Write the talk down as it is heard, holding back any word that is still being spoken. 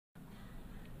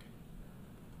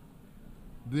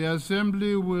The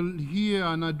Assembly will hear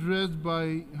an address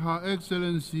by Her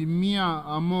Excellency Mia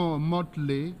Amor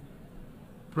Mottley,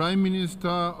 Prime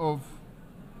Minister,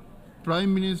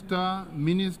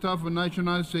 Minister for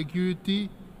National Security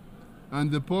and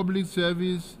the Public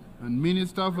Service, and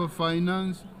Minister for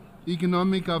Finance,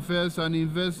 Economic Affairs and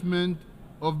Investment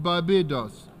of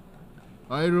Barbados.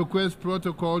 I request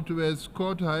protocol to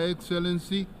escort Her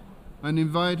Excellency and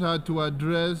invite her to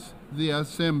address the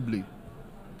Assembly.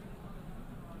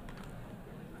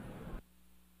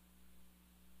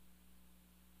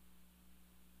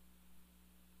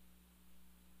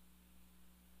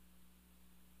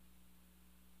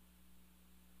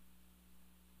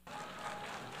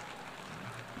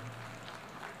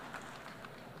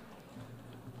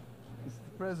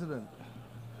 Mr. President,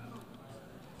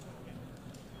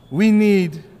 we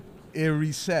need a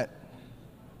reset,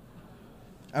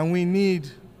 and we need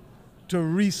to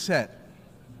reset.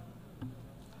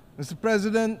 Mr.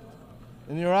 President,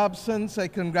 in your absence, I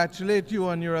congratulate you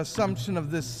on your assumption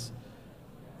of this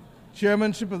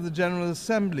chairmanship of the General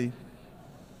Assembly.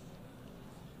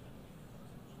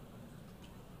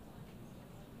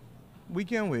 We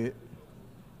can wait.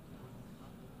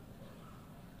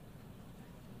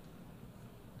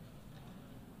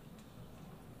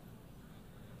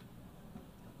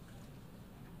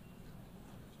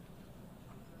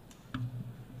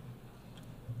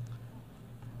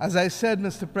 As I said,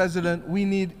 Mr. President, we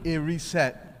need a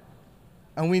reset,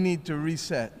 and we need to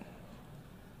reset.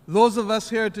 Those of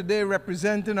us here today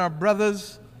representing our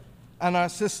brothers and our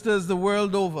sisters the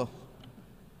world over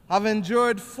have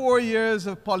endured 4 years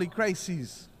of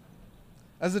polycrises.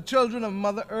 As the children of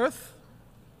Mother Earth,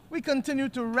 we continue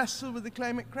to wrestle with the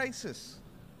climate crisis.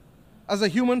 As a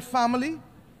human family,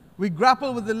 we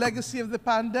grapple with the legacy of the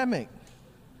pandemic.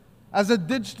 As a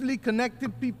digitally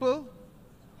connected people,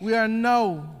 we are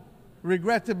now,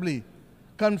 regrettably,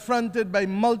 confronted by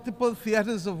multiple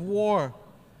theaters of war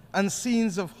and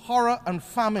scenes of horror and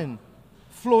famine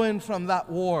flowing from that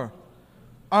war,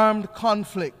 armed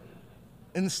conflict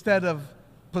instead of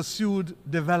pursued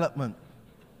development.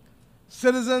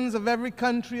 Citizens of every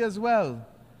country as well,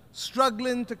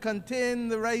 struggling to contain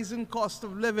the rising cost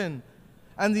of living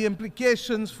and the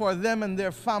implications for them and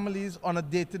their families on a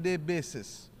day-to-day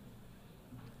basis.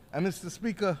 And Mr.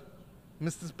 Speaker,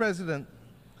 Mr. President,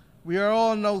 we are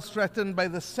all now threatened by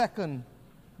the second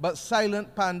but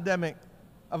silent pandemic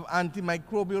of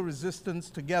antimicrobial resistance,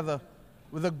 together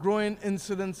with a growing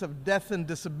incidence of death and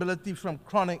disability from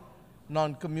chronic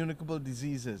non-communicable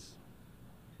diseases.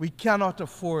 We cannot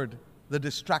afford the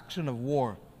distraction of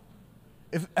war.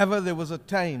 If ever there was a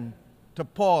time to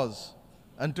pause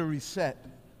and to reset,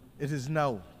 it is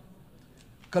now.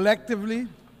 Collectively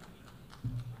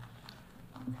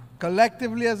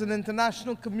as an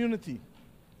international community,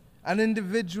 and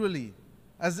individually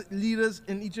as leaders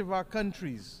in each of our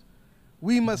countries,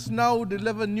 we must now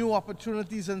deliver new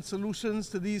opportunities and solutions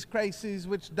to these crises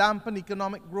which dampen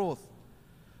economic growth,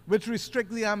 which restrict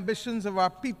the ambitions of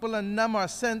our people and numb our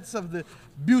sense of the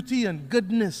beauty and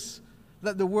goodness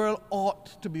that the world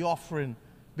ought to be offering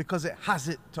because it has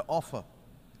it to offer.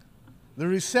 The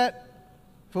reset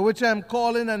for which I am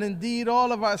calling, and indeed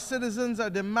all of our citizens are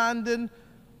demanding,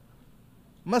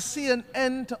 must see an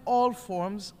end to all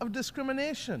forms of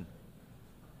discrimination.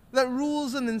 That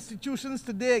rules and institutions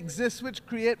today exist which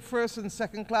create first and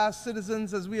second class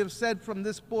citizens, as we have said from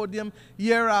this podium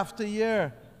year after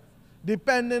year,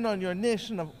 depending on your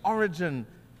nation of origin,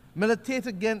 militate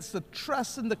against the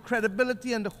trust and the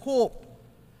credibility and the hope,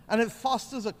 and it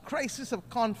fosters a crisis of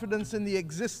confidence in the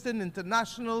existing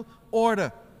international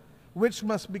order, which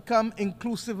must become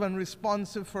inclusive and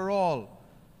responsive for all.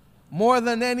 More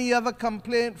than any other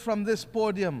complaint from this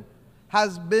podium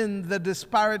has been the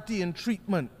disparity in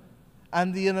treatment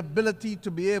and the inability to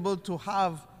be able to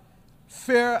have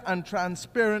fair and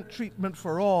transparent treatment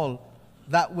for all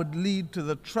that would lead to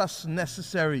the trust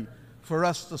necessary for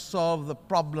us to solve the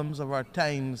problems of our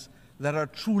times that are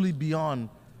truly beyond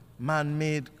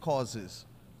man-made causes.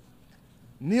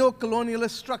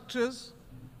 Neo-colonialist structures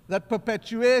that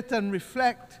perpetuate and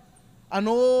reflect an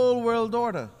old world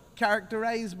order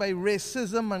characterized by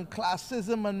racism and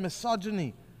classism and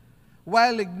misogyny,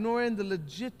 while ignoring the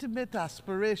legitimate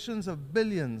aspirations of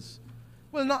billions,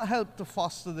 will not help to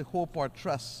foster the hope or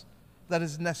trust that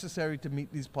is necessary to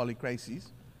meet these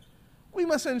polycrises. We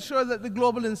must ensure that the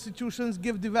global institutions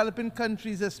give developing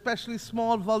countries, especially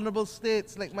small vulnerable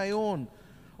states like my own,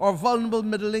 or vulnerable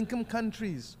middle-income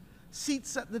countries,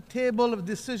 seats at the table of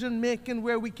decision-making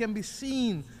where we can be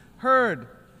seen, heard,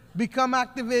 become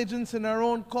active agents in our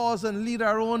own cause, and lead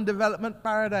our own development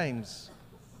paradigms.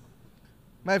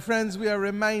 My friends, we are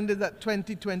reminded that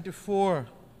 2024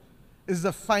 is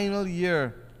the final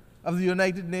year of the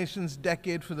United Nations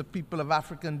Decade for the People of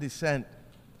African Descent.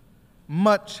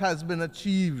 Much has been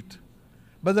achieved,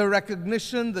 but the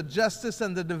recognition, the justice,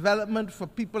 and the development for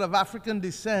people of African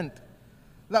descent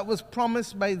that was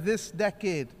promised by this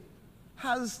decade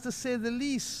has, to say the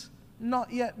least,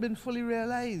 not yet been fully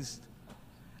realized.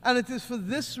 And it is for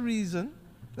this reason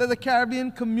that the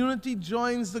Caribbean community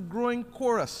joins the growing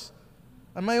chorus,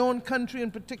 and my own country in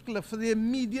particular, for the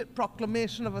immediate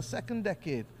proclamation of a second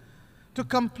decade to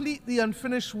complete the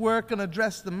unfinished work and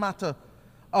address the matter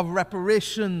of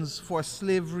reparations for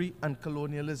slavery and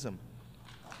colonialism.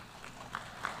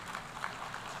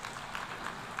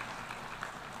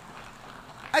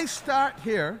 I start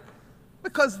here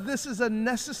because this is a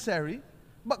necessary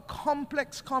but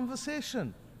complex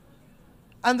conversation,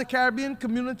 and the Caribbean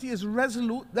community is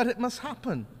resolute that it must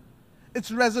happen. Its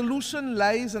resolution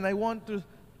lies, and I want to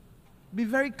be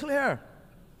very clear,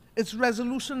 its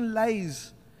resolution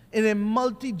lies in a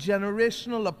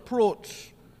multi-generational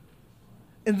approach,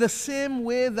 in the same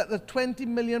way that the £20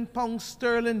 million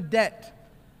sterling debt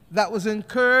that was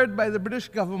incurred by the British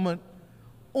government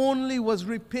only was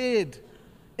repaid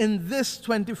in this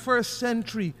 21st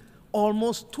century,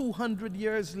 almost 200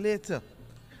 years later,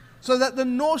 so that the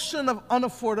notion of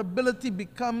unaffordability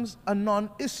becomes a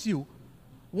non-issue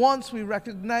once we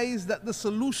recognize that the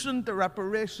solution to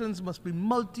reparations must be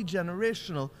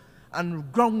multi-generational and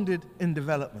grounded in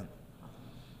development.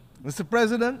 Mr.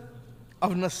 President,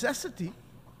 of necessity,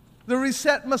 the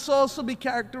reset must also be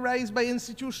characterized by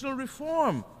institutional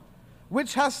reform,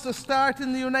 which has to start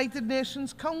in the United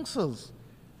Nations councils.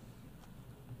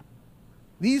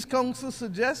 These councils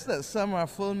suggest that some are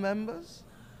full members,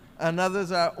 and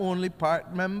others are only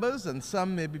part members, and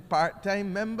some may be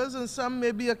part-time members, and some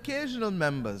may be occasional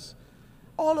members.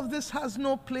 All of this has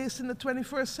no place in the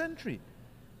 21st century.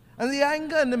 And the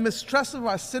anger and the mistrust of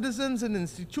our citizens in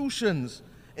institutions,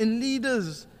 in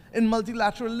leaders, in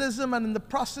multilateralism, and in the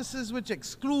processes which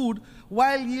exclude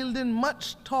while yielding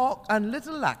much talk and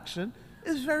little action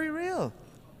is very real.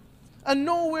 And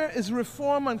nowhere is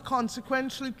reform and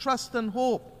consequentially trust and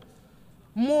hope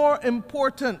more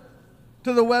important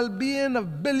to the well-being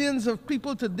of billions of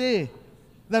people today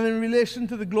than in relation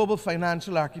to the global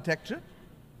financial architecture.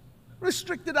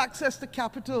 Restricted access to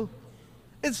capital,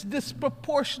 its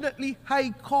disproportionately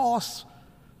high costs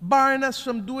barring us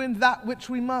from doing that which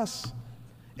we must,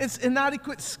 its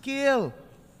inadequate scale,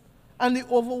 and the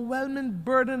overwhelming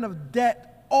burden of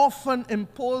debt often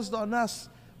imposed on us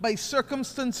by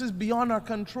circumstances beyond our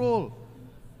control.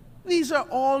 These are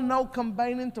all now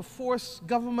combining to force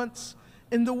governments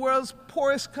in the world's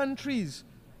poorest countries,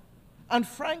 and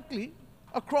frankly,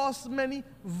 across many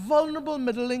vulnerable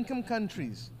middle-income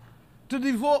countries, to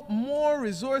devote more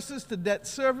resources to debt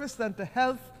service than to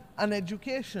health and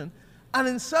education, and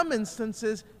in some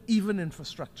instances, even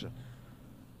infrastructure.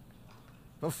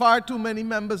 For far too many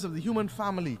members of the human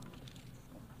family,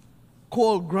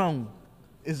 cold ground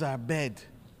is our bed,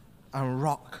 and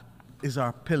rock is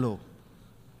our pillow.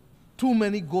 Too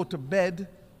many go to bed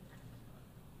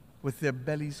with their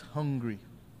bellies hungry,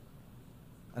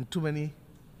 and too many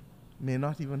may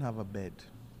not even have a bed.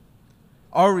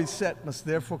 Our reset must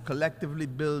therefore collectively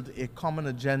build a common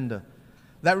agenda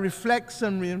that reflects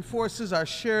and reinforces our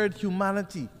shared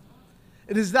humanity.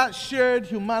 It is that shared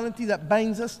humanity that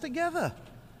binds us together.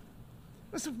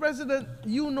 Mr. President,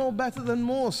 you know better than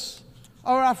most.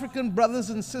 Our African brothers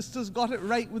and sisters got it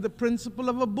right with the principle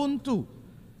of Ubuntu,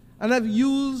 and have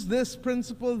used this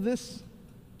principle, this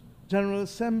General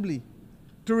Assembly,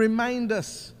 to remind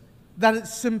us that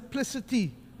its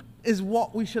simplicity is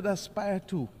what we should aspire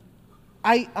to.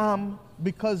 I am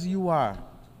because you are.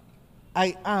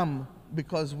 I am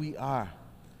because we are.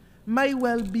 My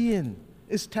well-being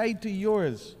is tied to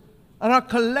yours, and our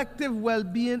collective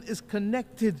well-being is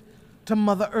connected to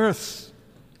Mother Earth.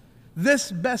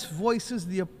 This best voices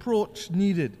the approach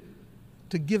needed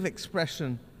to give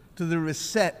expression to the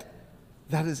reset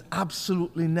that is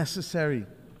absolutely necessary.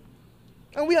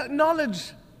 And we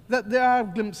acknowledge that there are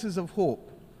glimpses of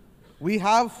hope. We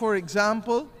have, for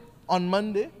example, on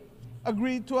Monday,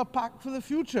 agreed to a pact for the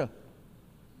future,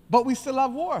 but we still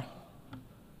have war.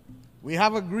 We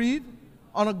have agreed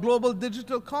on a global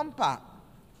digital compact,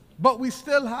 but we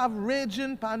still have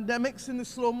raging pandemics in the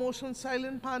slow motion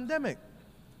silent pandemic.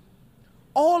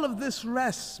 All of this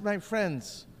rests, my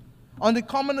friends, on the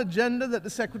common agenda that the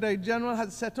Secretary General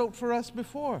had set out for us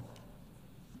before.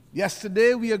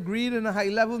 Yesterday, we agreed in a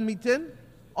high-level meeting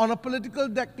on a political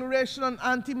declaration on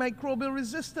antimicrobial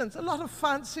resistance. A lot of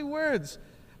fancy words,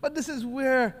 but this is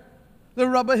where the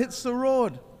rubber hits the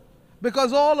road,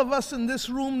 because all of us in this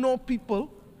room know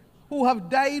people who have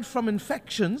died from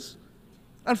infections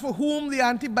and for whom the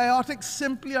antibiotics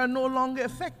simply are no longer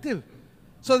effective,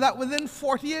 so that within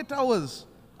 48 hours,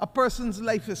 a person's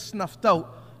life is snuffed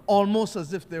out, almost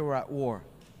as if they were at war.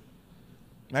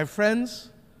 My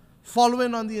friends,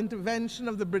 following on the intervention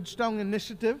of the Bridgetown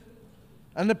Initiative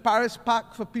and the Paris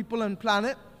Pact for People and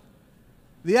Planet,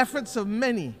 the efforts of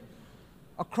many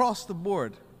across the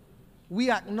board, we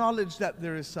acknowledge that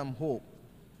there is some hope.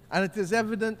 And it is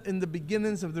evident in the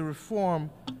beginnings of the reform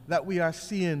that we are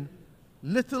seeing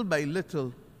little by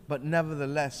little, but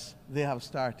nevertheless, they have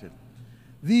started.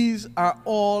 These are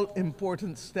all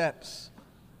important steps,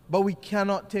 but we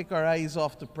cannot take our eyes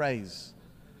off the prize.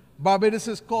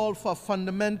 Barbados' call for a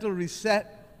fundamental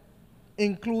reset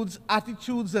includes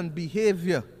attitudes and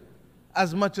behavior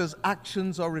as much as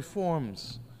actions or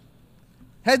reforms.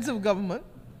 Heads of government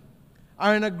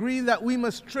are in agreement that we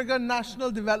must trigger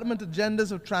national development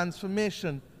agendas of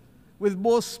transformation with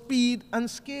both speed and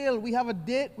scale. We have a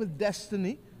date with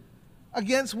destiny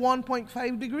against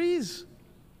 1.5 degrees.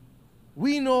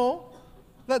 We know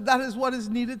that that is what is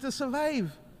needed to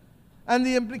survive. And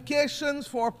the implications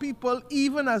for people,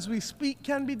 even as we speak,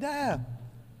 can be dire.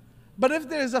 But if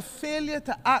there is a failure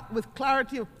to act with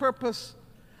clarity of purpose,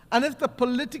 and if the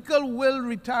political will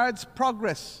retards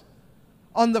progress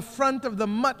on the front of the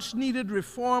much-needed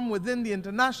reform within the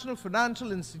international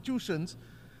financial institutions,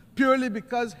 purely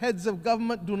because heads of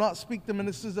government do not speak to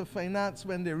ministers of finance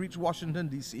when they reach Washington,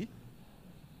 D.C.,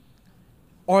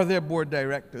 or their board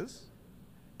directors,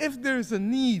 if there is a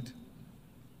need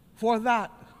for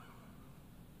that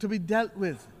to be dealt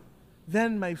with,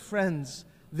 then, my friends,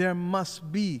 there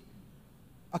must be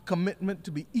a commitment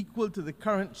to be equal to the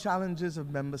current challenges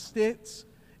of member states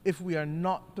if we are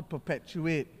not to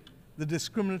perpetuate the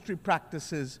discriminatory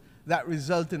practices that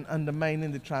result in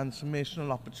undermining the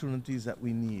transformational opportunities that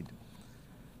we need.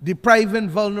 Depriving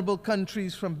vulnerable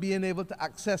countries from being able to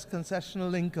access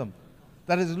concessional income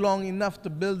that is long enough to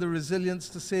build the resilience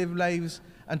to save lives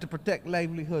and to protect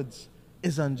livelihoods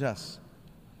is unjust.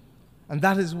 And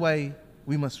that is why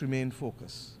we must remain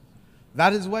focused.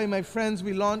 That is why, my friends,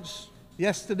 we launched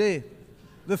yesterday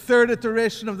the third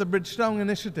iteration of the Bridgetown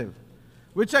Initiative,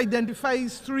 which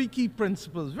identifies three key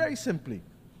principles, very simply.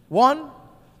 One,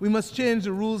 we must change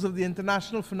the rules of the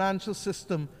international financial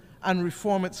system and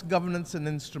reform its governance and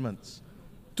instruments.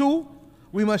 Two,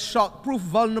 we must shock-proof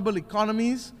vulnerable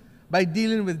economies by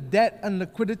dealing with debt and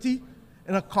liquidity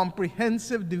in a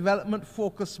comprehensive,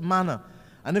 development-focused manner.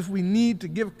 And if we need to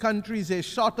give countries a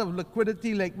shot of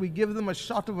liquidity like we give them a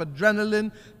shot of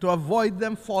adrenaline to avoid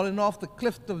them falling off the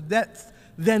cliff of death,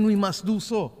 then we must do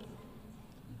so.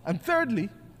 And thirdly,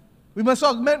 we must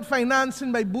augment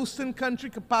financing by boosting country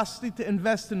capacity to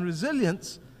invest in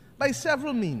resilience by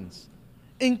several means,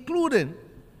 including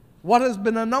what has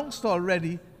been announced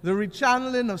already, the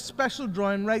rechanneling of special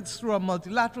drawing rights through our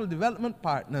multilateral development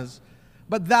partners,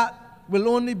 but that will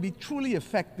only be truly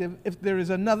effective if there is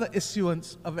another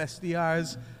issuance of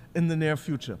SDRs in the near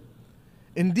future.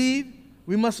 Indeed,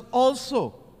 we must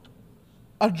also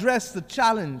address the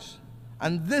challenge,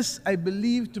 and this I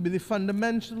believe to be the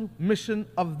fundamental mission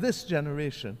of this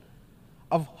generation,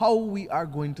 of how we are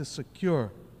going to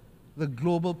secure the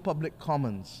global public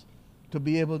commons to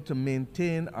be able to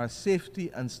maintain our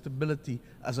safety and stability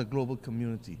as a global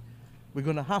community. We're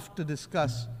going to have to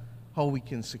discuss how we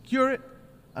can secure it,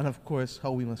 and of course,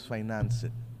 how we must finance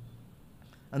it.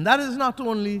 And that is not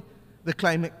only the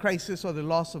climate crisis or the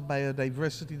loss of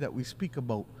biodiversity that we speak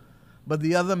about, but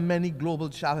the other many global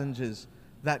challenges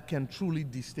that can truly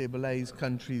destabilize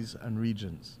countries and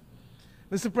regions.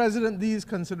 Mr. President, these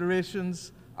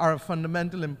considerations are of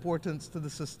fundamental importance to the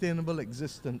sustainable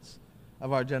existence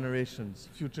of our generations,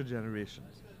 future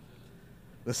generations.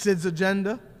 The SIDS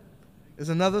agenda is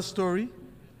another story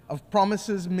of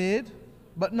promises made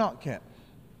but not kept.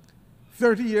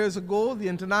 30 years ago, the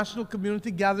international community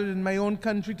gathered in my own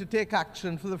country to take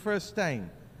action for the first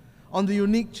time on the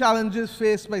unique challenges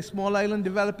faced by small island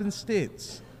developing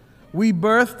states. We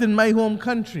birthed in my home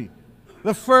country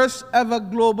the first ever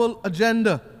global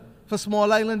agenda for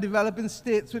small island developing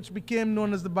states, which became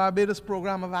known as the Barbados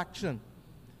Program of Action.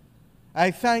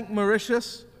 I thank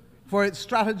Mauritius for its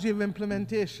strategy of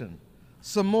implementation,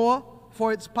 Samoa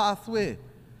for its pathway.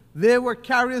 They were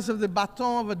carriers of the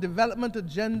baton of a development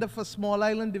agenda for small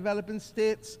island developing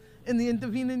states in the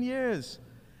intervening years,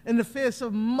 in the face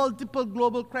of multiple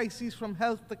global crises from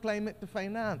health to climate to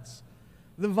finance.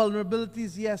 The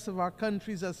vulnerabilities, yes, of our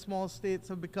countries as small states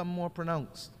have become more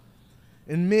pronounced.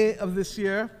 In May of this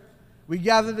year, we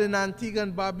gathered in Antigua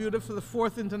and Barbuda for the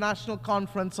 4th International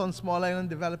Conference on Small Island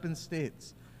Developing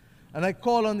States. And I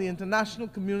call on the international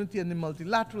community and the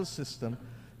multilateral system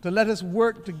to let us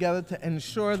work together to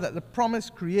ensure that the promise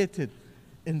created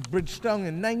in Bridgetown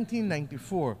in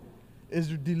 1994 is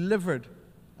delivered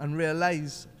and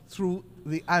realized through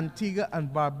the Antigua and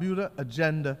Barbuda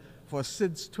Agenda for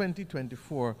SIDS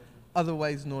 2024,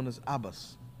 otherwise known as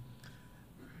ABBAS.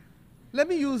 Let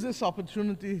me use this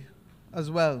opportunity as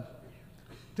well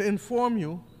to inform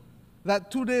you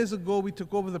that 2 days ago we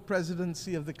took over the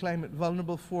presidency of the Climate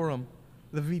Vulnerable Forum,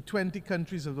 the V20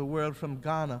 countries of the world, from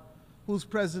Ghana, whose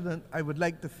president I would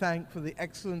like to thank for the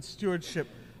excellent stewardship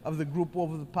of the group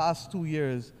over the past 2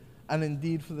 years, and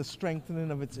indeed for the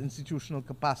strengthening of its institutional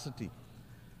capacity.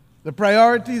 The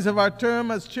priorities of our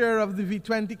term as chair of the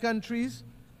V20 countries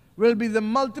will be the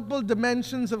multiple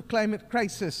dimensions of climate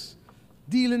crisis,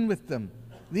 dealing with them,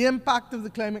 the impact of the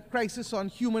climate crisis on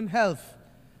human health,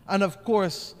 and of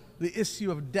course, the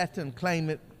issue of debt and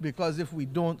climate, because if we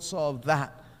don't solve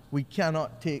that, we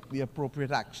cannot take the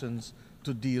appropriate actions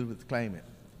to deal with climate.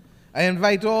 I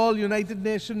invite all United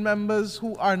Nations members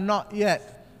who are not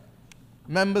yet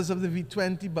members of the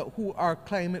V20 but who are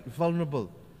climate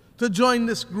vulnerable to join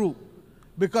this group,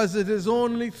 because it is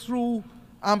only through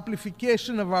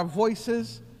amplification of our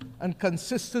voices and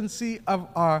consistency of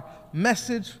our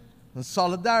message and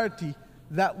solidarity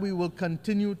that we will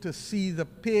continue to see the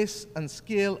pace and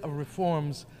scale of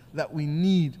reforms that we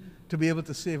need to be able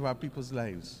to save our people's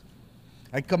lives.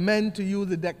 I commend to you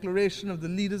the declaration of the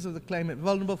leaders of the Climate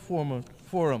Vulnerable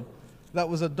Forum that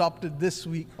was adopted this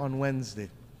week on Wednesday.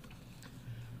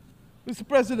 Mr.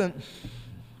 President,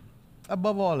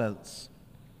 above all else,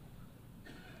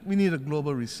 we need a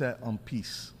global reset on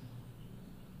peace.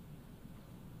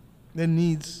 There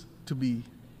needs to be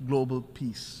global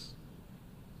peace.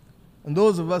 And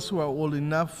those of us who are old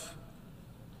enough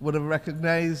would have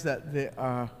recognized that there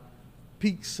are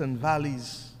peaks and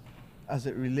valleys as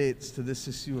it relates to this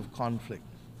issue of conflict.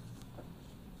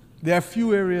 There are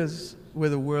few areas where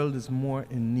the world is more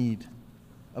in need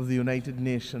of the United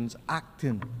Nations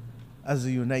acting as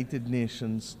the United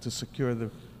Nations to secure the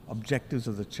objectives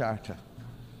of the Charter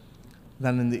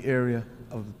than in the area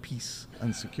of peace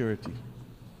and security.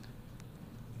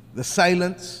 The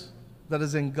silence that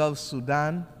has engulfed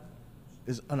Sudan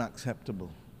is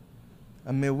unacceptable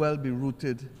and may well be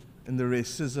rooted in the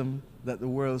racism that the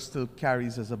world still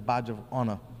carries as a badge of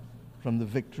honor from the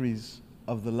victories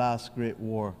of the last great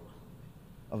war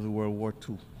of the World War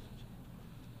II.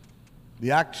 The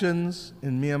actions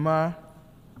in Myanmar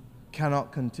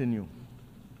cannot continue.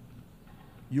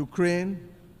 Ukraine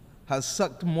has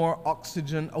sucked more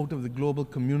oxygen out of the global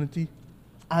community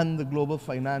and the global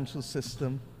financial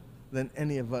system than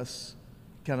any of us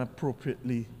can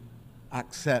appropriately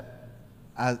accept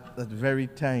at that very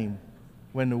time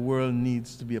when the world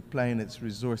needs to be applying its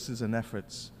resources and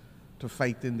efforts to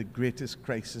fight in the greatest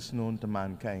crisis known to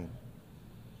mankind.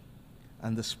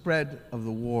 And the spread of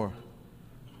the war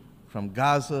from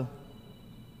Gaza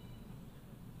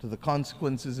to the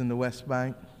consequences in the West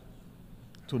Bank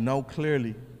to now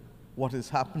clearly what is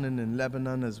happening in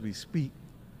Lebanon as we speak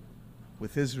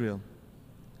with Israel,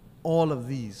 all of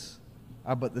these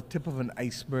are but the tip of an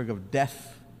iceberg of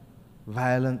death,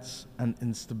 violence, and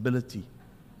instability,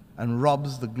 and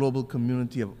robs the global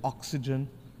community of oxygen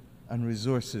and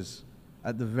resources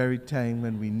at the very time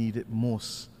when we need it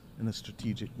most in a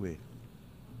strategic way.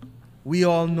 We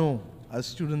all know, as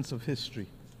students of history,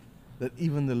 that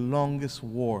even the longest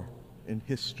war in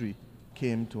history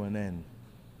came to an end.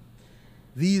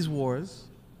 These wars,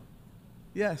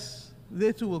 yes,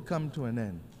 they too will come to an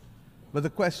end. But the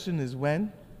question is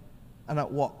when and at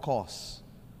what cost,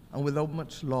 and without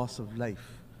much loss of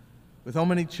life. With how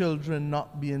many children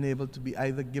not being able to be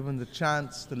either given the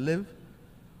chance to live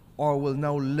or will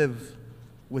now live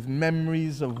with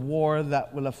memories of war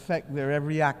that will affect their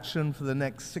every action for the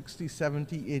next 60,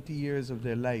 70, 80 years of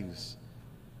their lives.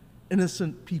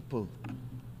 Innocent people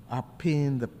are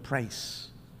paying the price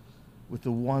with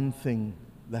the one thing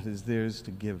that is theirs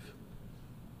to give,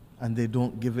 and they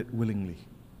don't give it willingly.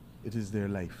 It is their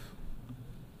life.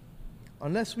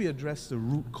 Unless we address the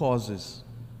root causes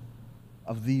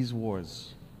of these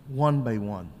wars, one by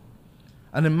one,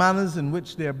 and the manners in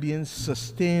which they are being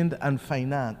sustained and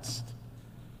financed,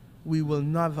 we will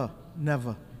never,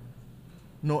 never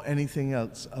know anything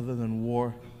else other than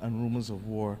war and rumors of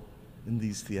war in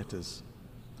these theaters.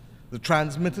 The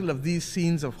transmittal of these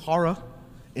scenes of horror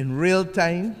in real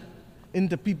time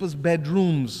into people's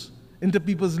bedrooms, into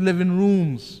people's living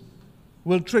rooms,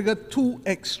 will trigger two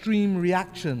extreme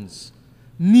reactions,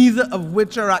 neither of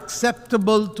which are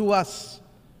acceptable to us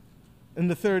in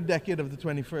the third decade of the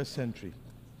 21st century.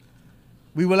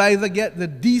 We will either get the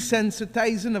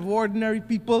desensitizing of ordinary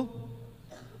people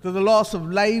to the loss of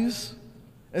lives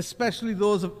especially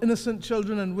those of innocent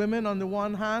children and women on the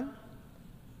one hand,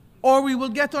 or we will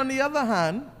get on the other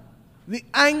hand the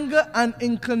anger and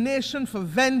inclination for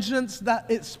vengeance that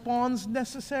it spawns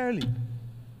necessarily.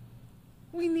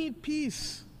 We need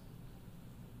peace.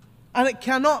 And it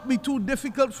cannot be too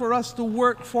difficult for us to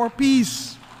work for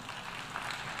peace.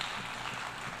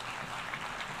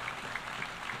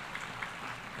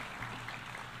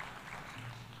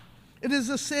 It is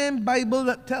the same Bible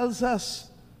that tells us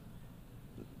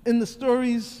in the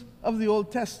stories of the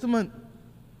Old Testament,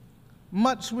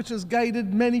 much which has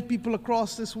guided many people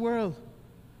across this world.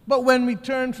 But when we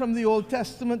turn from the Old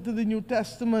Testament to the New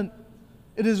Testament,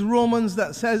 it is Romans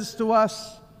that says to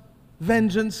us,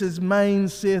 vengeance is mine,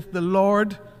 saith the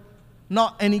Lord,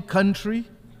 not any country,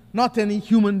 not any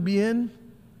human being.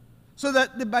 So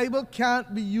that the Bible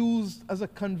can't be used as a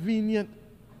convenient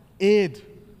aid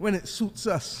when it suits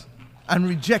us and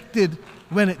rejected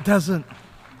when it doesn't.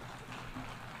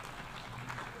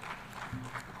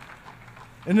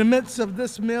 In the midst of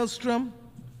this maelstrom,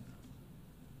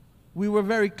 we were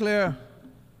very clear.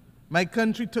 My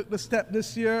country took the step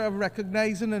this year of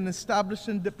recognizing and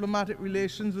establishing diplomatic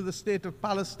relations with the state of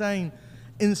Palestine,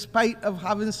 in spite of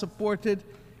having supported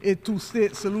a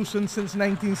two-state solution since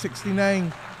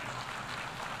 1969.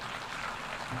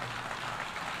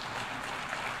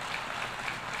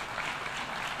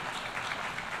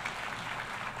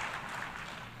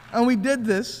 And we did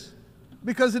this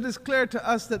because it is clear to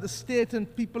us that the state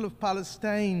and people of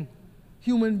Palestine,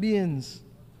 human beings,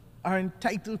 are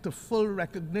entitled to full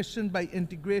recognition by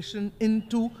integration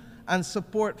into and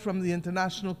support from the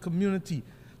international community.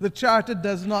 The Charter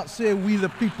does not say we the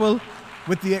people,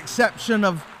 with the exception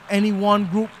of any one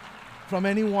group from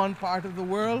any one part of the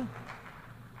world.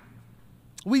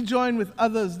 We join with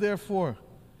others, therefore,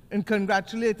 in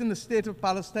congratulating the state of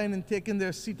Palestine in taking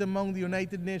their seat among the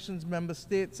United Nations member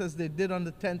states as they did on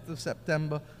the 10th of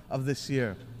September of this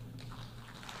year.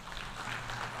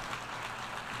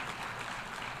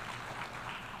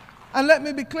 And let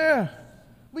me be clear,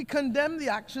 we condemn the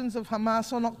actions of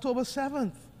Hamas on October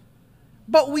 7th.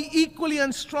 But we equally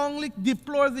and strongly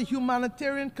deplore the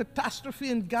humanitarian catastrophe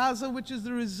in Gaza, which is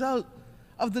the result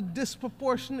of the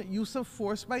disproportionate use of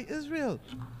force by Israel.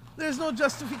 There's no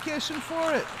justification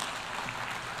for it.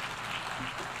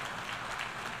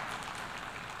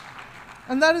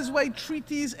 And that is why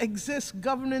treaties exist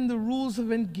governing the rules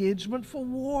of engagement for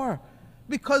war.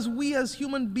 Because we as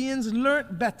human beings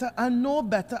learned better and know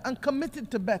better and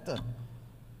committed to better.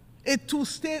 A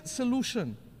two-state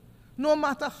solution, no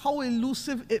matter how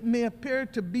elusive it may appear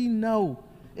to be now,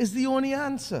 is the only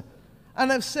answer.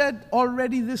 And I've said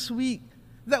already this week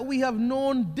that we have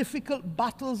known difficult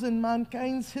battles in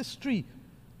mankind's history.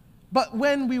 But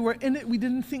when we were in it, we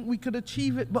didn't think we could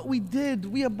achieve it, but we did.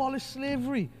 We abolished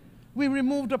slavery. We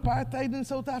removed apartheid in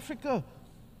South Africa.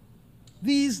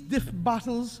 These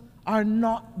battles are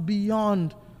not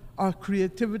beyond our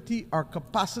creativity, our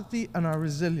capacity, and our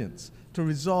resilience to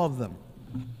resolve them.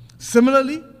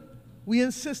 Similarly, we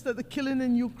insist that the killing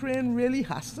in Ukraine really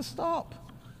has to stop.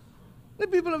 The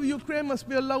people of Ukraine must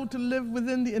be allowed to live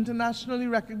within the internationally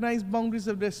recognized boundaries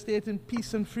of their state in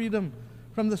peace and freedom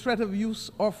from the threat of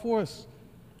use or force.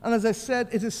 And as I said,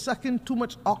 it is sucking too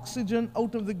much oxygen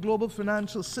out of the global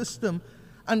financial system,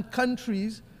 and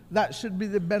countries that should be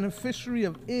the beneficiary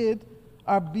of aid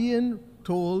are being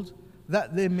told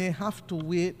that they may have to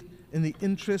wait in the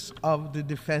interest of the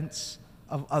defense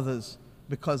of others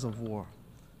because of war.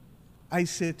 I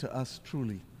say to us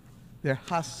truly, there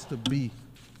has to be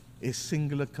a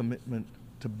singular commitment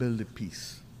to build a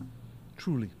peace.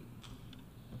 Truly.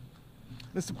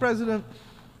 Mr. President,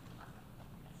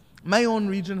 my own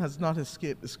region has not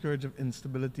escaped the scourge of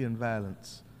instability and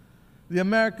violence. The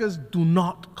Americas do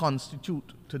not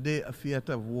constitute today a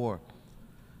theater of war.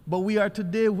 But we are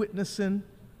today witnessing,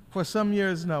 for some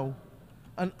years now,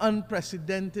 an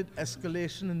unprecedented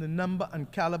escalation in the number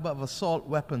and caliber of assault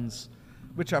weapons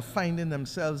which are finding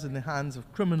themselves in the hands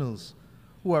of criminals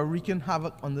who are wreaking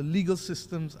havoc on the legal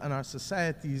systems and our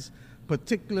societies,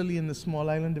 particularly in the small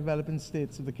island developing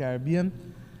states of the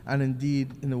Caribbean and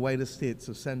indeed in the wider states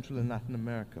of Central and Latin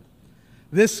America.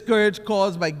 This scourge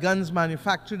caused by guns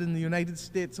manufactured in the United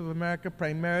States of America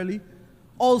primarily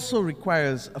also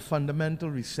requires a fundamental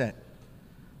reset.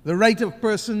 The right of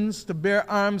persons to bear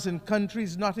arms in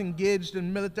countries not engaged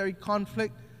in military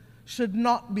conflict should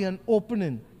not be an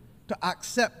opening to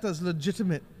accept as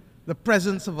legitimate the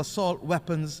presence of assault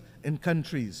weapons in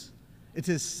countries. It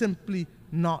is simply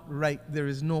not right. There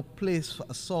is no place for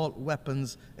assault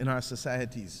weapons in our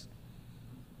societies.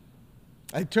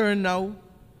 I turn now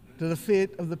to the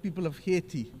fate of the people of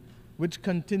Haiti, which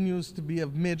continues to be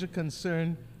of major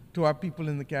concern to our people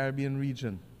in the Caribbean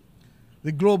region.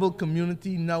 The global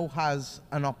community now has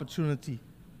an opportunity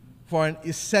for an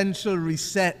essential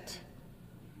reset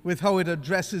with how it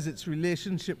addresses its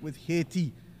relationship with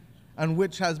Haiti, and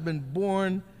which has been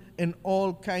born in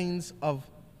all kinds of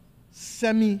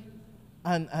semi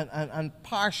and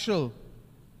partial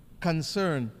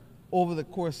concern over the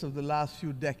course of the last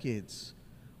few decades.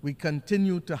 We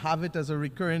continue to have it as a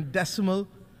recurrent decimal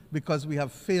because we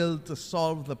have failed to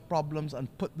solve the problems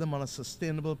and put them on a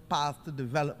sustainable path to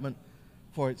development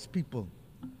for its people.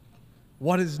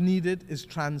 What is needed is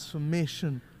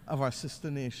transformation of our sister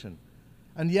nation.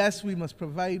 And yes, we must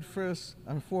provide first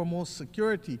and foremost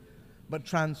security, but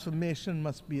transformation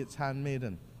must be its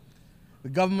handmaiden. The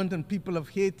government and people of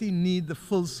Haiti need the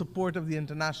full support of the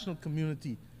international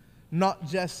community, not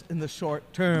just in the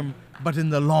short term, but in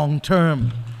the long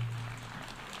term.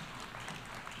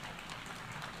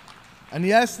 And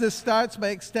yes, this starts by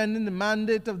extending the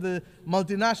mandate of the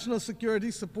Multinational Security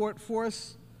Support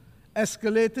Force,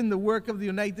 escalating the work of the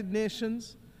United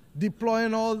Nations,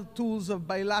 deploying all the tools of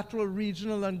bilateral,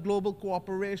 regional, and global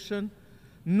cooperation,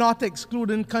 not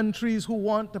excluding countries who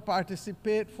want to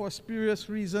participate for spurious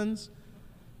reasons,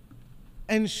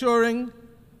 ensuring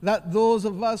that those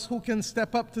of us who can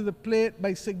step up to the plate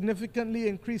by significantly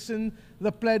increasing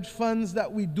the pledge funds,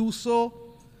 that we do so,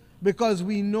 because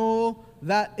we know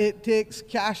that it takes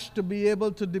cash to be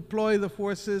able to deploy the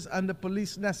forces and the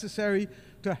police necessary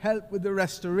to help with the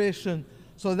restoration,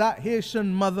 so that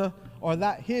Haitian mother or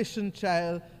that Haitian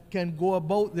child can go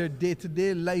about their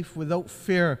day-to-day life without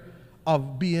fear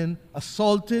of being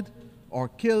assaulted or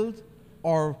killed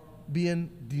or being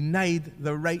denied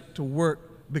the right to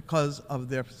work because of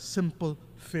their simple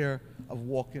fear of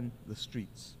walking the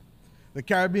streets. The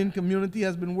Caribbean community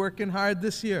has been working hard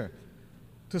this year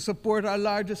to support our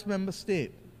largest member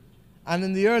state. And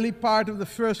in the early part of the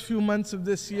first few months of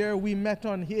this year, we met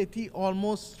on Haiti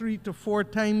almost 3 to 4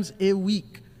 times a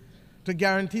week to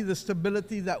guarantee the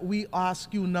stability that we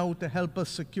ask you now to help us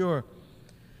secure.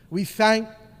 We thank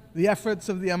the efforts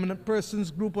of the Eminent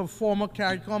Persons Group of former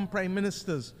CARICOM prime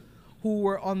ministers who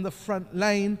were on the front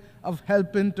line of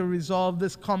helping to resolve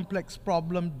this complex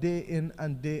problem day in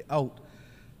and day out,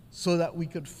 so that we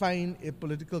could find a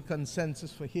political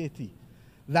consensus for Haiti.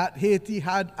 That Haiti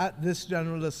had at this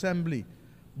General Assembly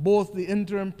both the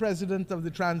interim president of the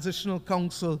Transitional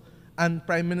Council and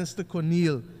Prime Minister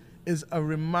Corneille is a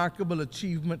remarkable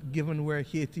achievement given where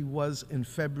Haiti was in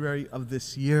February of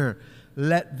this year.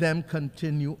 Let them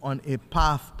continue on a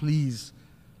path, please,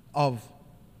 of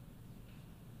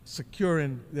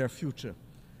securing their future.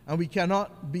 And we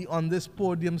cannot be on this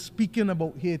podium speaking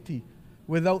about Haiti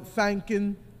without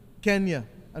thanking Kenya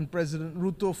and President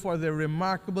Ruto for their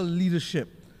remarkable leadership.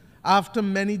 After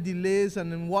many delays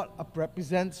and in what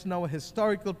represents now a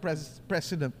historical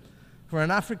precedent for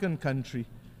an African country,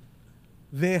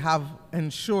 they have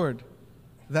ensured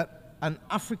that an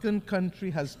African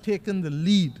country has taken the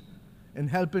lead in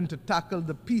helping to tackle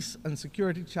the peace and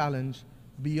security challenge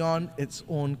beyond its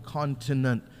own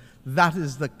continent. That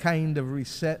is the kind of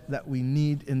reset that we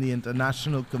need in the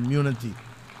international community.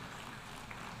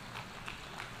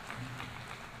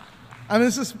 And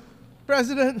Mr.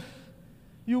 President,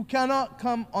 you cannot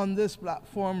come on this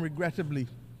platform, regrettably,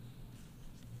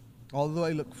 although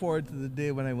I look forward to the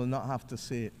day when I will not have to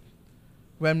say it,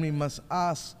 when we must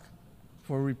ask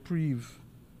for reprieve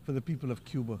for the people of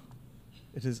Cuba.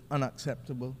 It is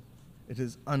unacceptable, it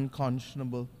is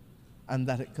unconscionable, and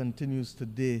that it continues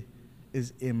today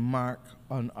is a mark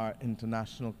on our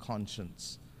international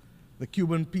conscience. The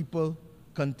Cuban people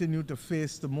continue to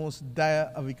face the most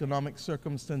dire of economic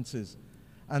circumstances,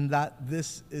 and that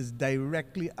this is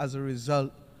directly as a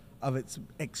result of its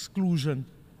exclusion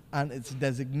and its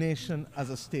designation as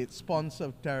a state sponsor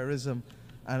of terrorism.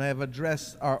 And I have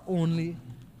addressed our only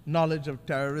knowledge of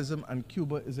terrorism, and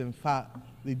Cuba is in fact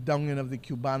the downing of the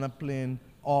Cubana plane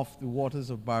off the waters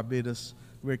of Barbados,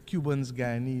 where Cubans,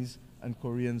 Guyanese, and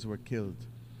Koreans were killed.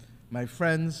 My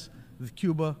friends,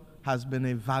 Cuba has been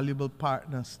a valuable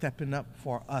partner, stepping up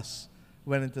for us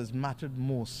when it has mattered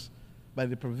most, by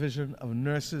the provision of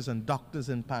nurses and doctors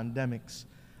in pandemics,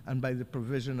 and by the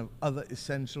provision of other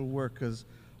essential workers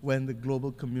when the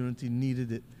global community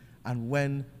needed it, and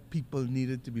when people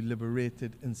needed to be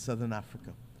liberated in Southern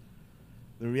Africa.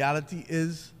 The reality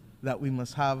is that we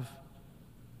must have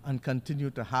and continue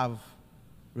to have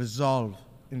resolve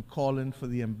in calling for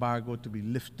the embargo to be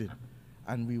lifted,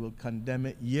 and we will condemn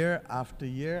it year after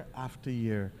year after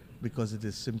year because it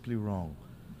is simply wrong.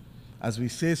 As we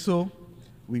say so,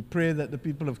 we pray that the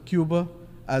people of Cuba,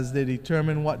 as they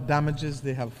determine what damages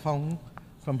they have found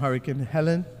from Hurricane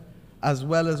Helen, as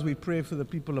well as we pray for the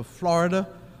people of Florida,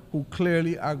 who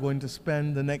clearly are going to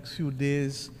spend the next few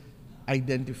days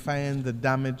identifying the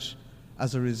damage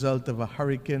as a result of a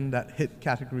hurricane that hit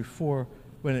Category 4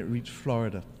 when it reached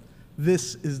Florida.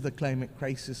 This is the climate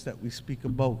crisis that we speak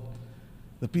about.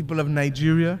 The people of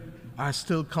Nigeria are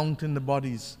still counting the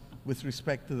bodies with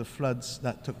respect to the floods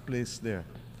that took place there.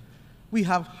 We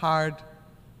have hard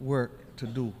work to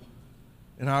do.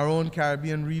 In our own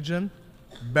Caribbean region,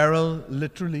 Beryl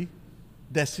literally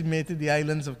decimated the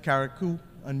islands of Carriacou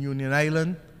and Union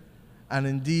Island, and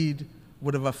indeed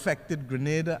would have affected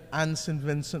Grenada and St.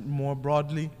 Vincent more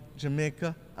broadly.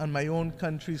 Jamaica and my own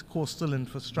country's coastal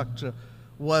infrastructure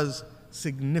was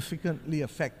significantly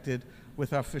affected,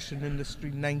 with our fishing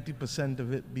industry, 90%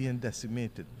 of it being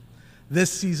decimated.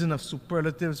 This season of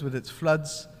superlatives, with its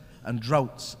floods and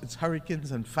droughts, its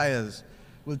hurricanes and fires,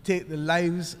 will take the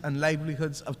lives and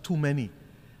livelihoods of too many.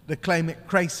 The climate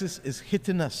crisis is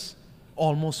hitting us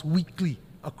almost weekly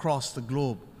across the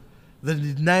globe. The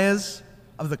deniers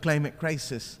of the climate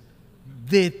crisis,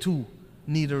 they too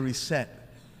need a reset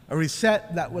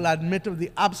that will admit of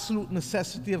the absolute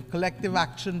necessity of collective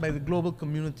action by the global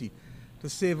community to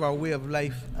save our way of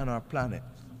life and our planet.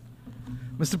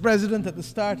 Mr. President, at the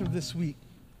start of this week,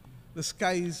 the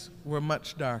skies were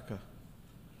much darker.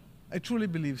 I truly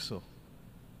believe so.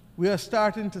 We are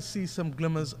starting to see some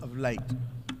glimmers of light.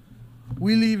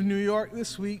 We leave New York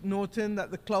this week noting that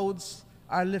the clouds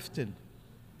are lifting,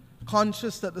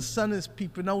 conscious that the sun is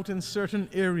peeping out in certain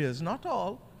areas, not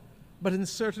all, but in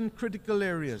certain critical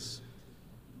areas,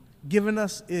 giving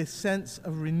us a sense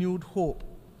of renewed hope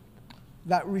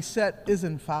that reset is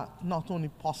in fact not only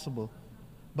possible,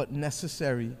 but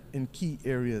necessary in key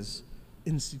areas: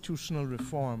 institutional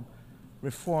reform,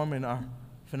 reform in our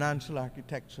financial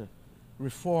architecture,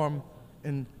 reform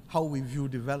in how we view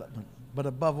development, but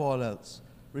above all else,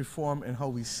 reform in how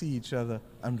we see each other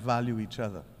and value each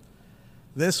other.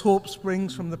 This hope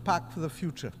springs from the Pact for the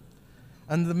Future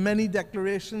and the many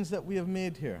declarations that we have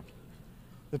made here,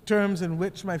 the terms in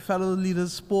which my fellow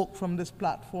leaders spoke from this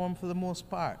platform for the most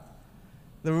part,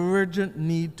 the urgent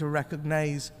need to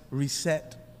recognize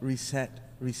reset, reset,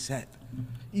 reset,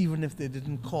 even if they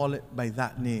didn't call it by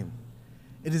that name.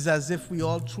 It is as if we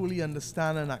all truly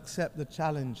understand and accept the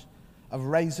challenge of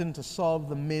rising to solve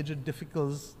the major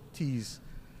difficulties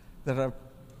that are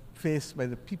faced by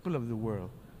the people of the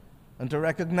world, and to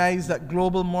recognize that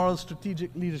global moral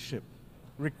strategic leadership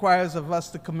requires of us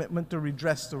the commitment to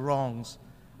redress the wrongs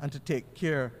and to take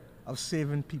care of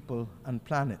saving people and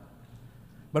planet.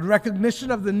 But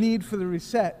recognition of the need for the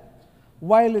reset,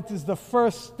 while it is the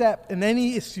first step in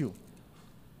any issue,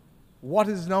 what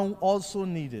is now also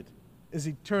needed is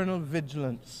eternal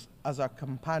vigilance as our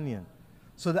companion,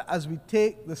 so that as we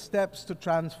take the steps to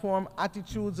transform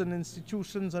attitudes and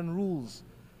institutions and rules,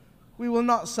 we will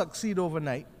not succeed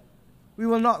overnight. We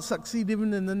will not succeed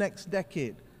even in the next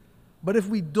decade. But if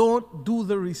we don't do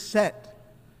the reset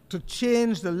to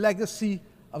change the legacy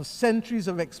of centuries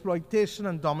of exploitation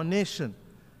and domination,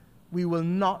 we will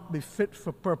not be fit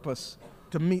for purpose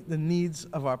to meet the needs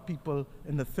of our people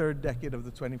in the third decade of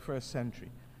the 21st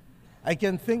century. I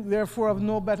can think, therefore, of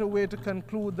no better way to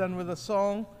conclude than with a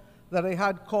song that I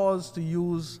had cause to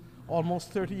use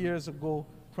almost 30 years ago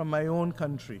from my own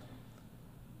country.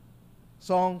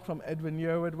 Song from Edwin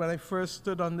Yearwood, when I first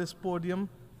stood on this podium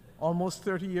almost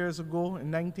 30 years ago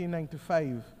in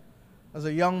 1995 as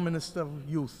a young minister of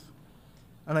youth.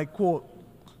 And I quote,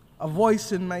 "A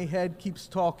voice in my head keeps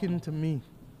talking to me.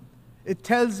 It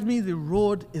tells me the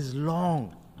road is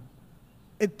long.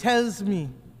 It tells me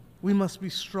we must be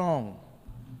strong.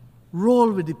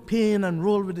 Roll with the pain and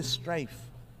roll with the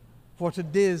strife, for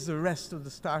today is the rest of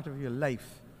the start of your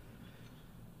life."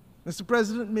 Mr.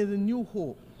 President, may the new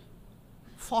hope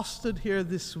fostered here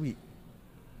this week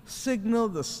signal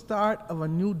the start of a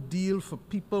new deal for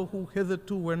people who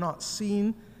hitherto were not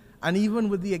seen, and even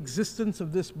with the existence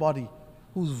of this body,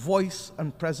 whose voice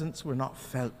and presence were not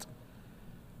felt.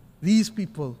 These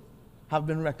people have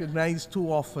been recognized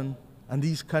too often, and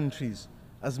these countries,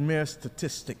 as mere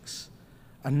statistics,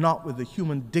 and not with the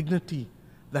human dignity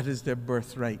that is their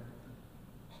birthright,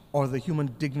 or the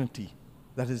human dignity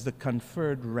that is the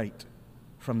conferred right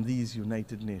from these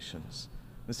United Nations.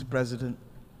 Mr. President,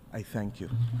 I thank you.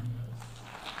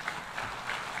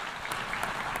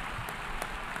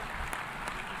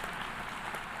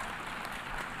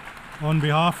 On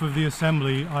behalf of the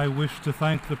Assembly, I wish to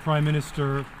thank the Prime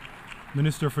Minister,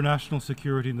 Minister for National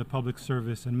Security and the Public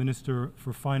Service, and Minister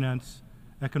for Finance,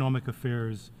 Economic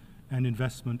Affairs and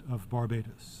Investment of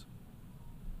Barbados.